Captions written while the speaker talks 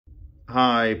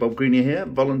Hi, Bob Greenier here,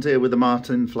 volunteer with the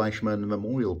Martin Fleischmann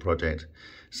Memorial Project.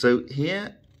 So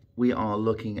here we are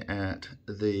looking at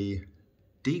the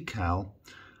decal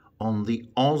on the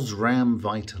OSRAM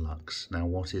VITALUX. Now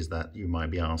what is that, you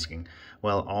might be asking?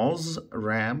 Well,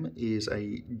 OSRAM is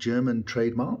a German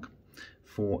trademark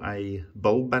for a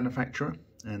bulb manufacturer,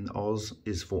 and Os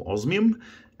is for osmium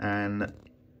and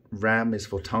RAM is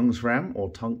for tungsram or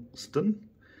tungsten.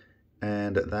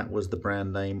 And that was the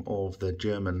brand name of the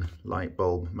German light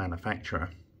bulb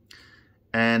manufacturer.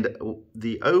 And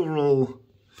the overall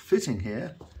fitting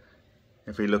here,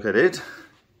 if we look at it,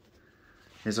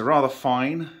 is a rather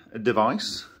fine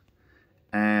device,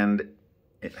 and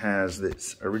it has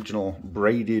this original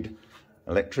braided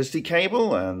electricity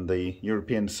cable and the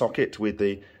European socket with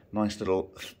the nice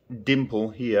little dimple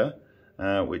here,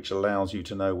 which allows you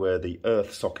to know where the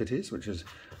earth socket is, which is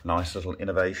a nice little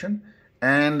innovation.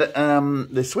 And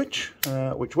the switch,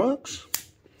 which works,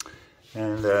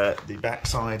 and the back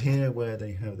side here where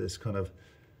they have this kind of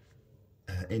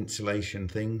insulation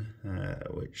thing,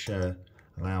 which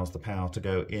allows the power to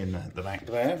go in the back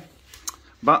there.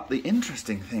 But the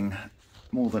interesting thing,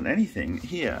 more than anything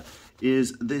here,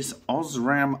 is this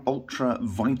OSRAM Ultra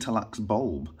VITALUX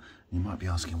bulb. You might be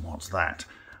asking, what's that?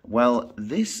 Well,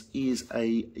 this is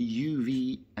a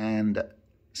UV and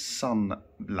sun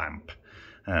lamp.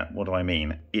 What do I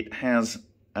mean? It has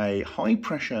a high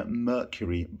pressure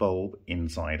mercury bulb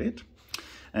inside it,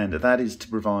 and that is to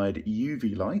provide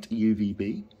UV light,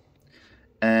 UVB,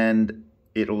 and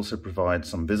it also provides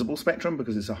some visible spectrum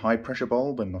because it's a high pressure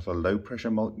bulb and not a low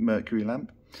pressure mercury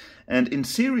lamp. And in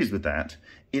series with that,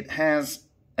 it has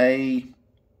a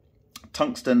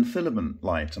tungsten filament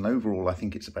light, and overall I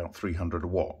think it's about 300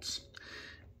 watts.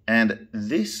 And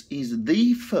this is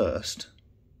the first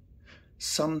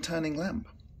sun-turning lamp.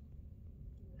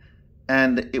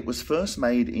 And it was first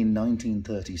made in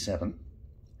 1937.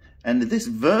 And this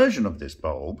version of this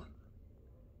bulb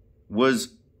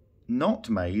was not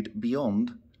made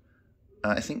beyond,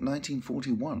 I think,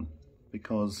 1941,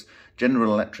 because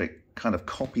General Electric kind of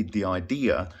copied the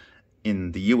idea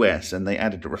in the US, and they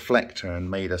added a reflector and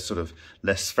made a sort of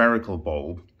less spherical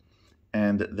bulb.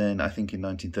 And then I think in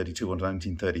 1932 or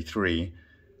 1933,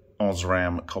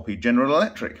 OSRAM copied General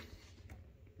Electric.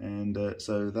 And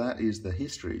so that is the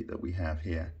history that we have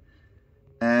here.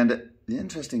 And the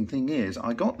interesting thing is,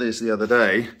 I got this the other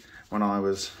day when I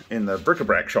was in the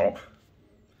bric-a-brac shop,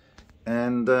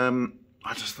 and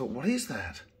I just thought, what is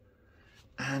that?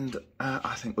 And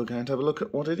I think we're going to have a look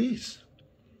at what it is.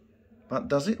 But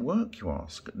does it work, you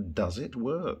ask? Does it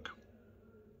work?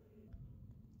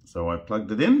 So I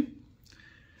plugged it in,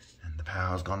 and the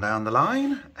power's gone down the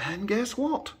line, and guess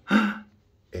what?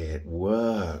 It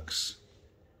works.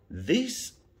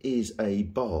 This is a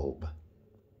bulb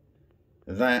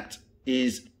that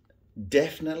is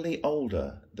definitely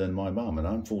older than my mum, and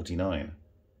I'm 49.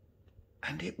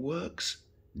 And it works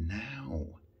now.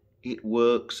 It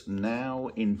works now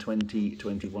in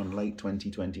 2021, late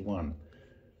 2021.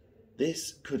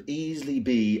 This could easily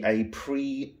be a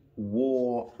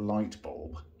pre-war light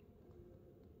bulb.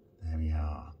 There we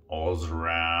are.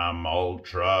 OSRAM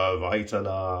Ultra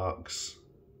VITALUX.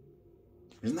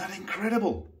 Isn't that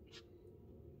incredible?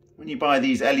 When you buy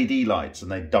these LED lights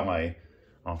and they die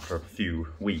after a few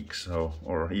weeks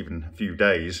or even a few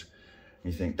days,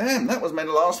 you think, damn, that was meant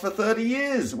to last for 30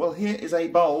 years. Well, here is a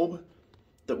bulb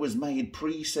that was made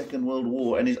pre-Second World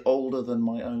War and is older than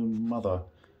my own mother.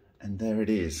 And there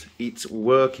it is. It's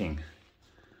working.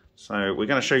 So we're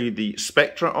going to show you the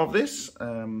spectra of this.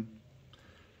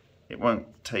 It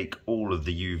won't take all of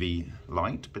the UV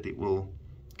light, but it will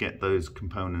get those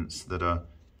components that are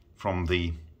from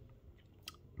the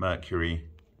mercury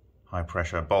high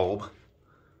pressure bulb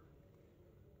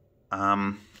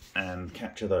and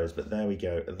capture those. But there we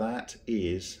go. That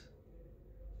is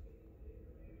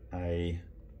a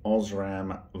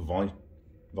OSRAM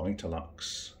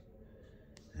VITALUX,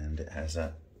 and it has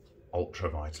a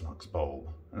Ultra VITALUX bulb.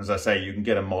 And as I say, you can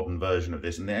get a modern version of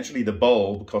this, and actually the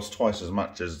bulb costs twice as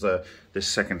much as this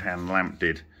second-hand lamp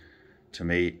did to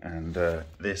me. And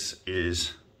this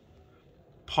is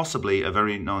possibly a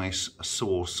very nice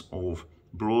source of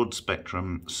broad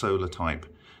spectrum solar type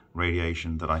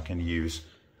radiation that I can use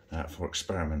for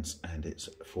experiments, and it's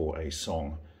for a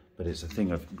song, but it's a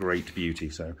thing of great beauty.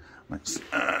 So let's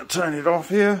turn it off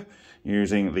here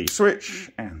using the switch,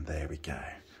 and there we go.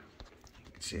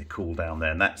 You can see it cool down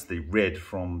there, and that's the red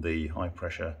from the high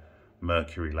pressure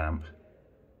mercury lamp.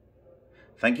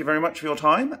 Thank you very much for your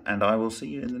time, and I will see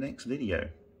you in the next video.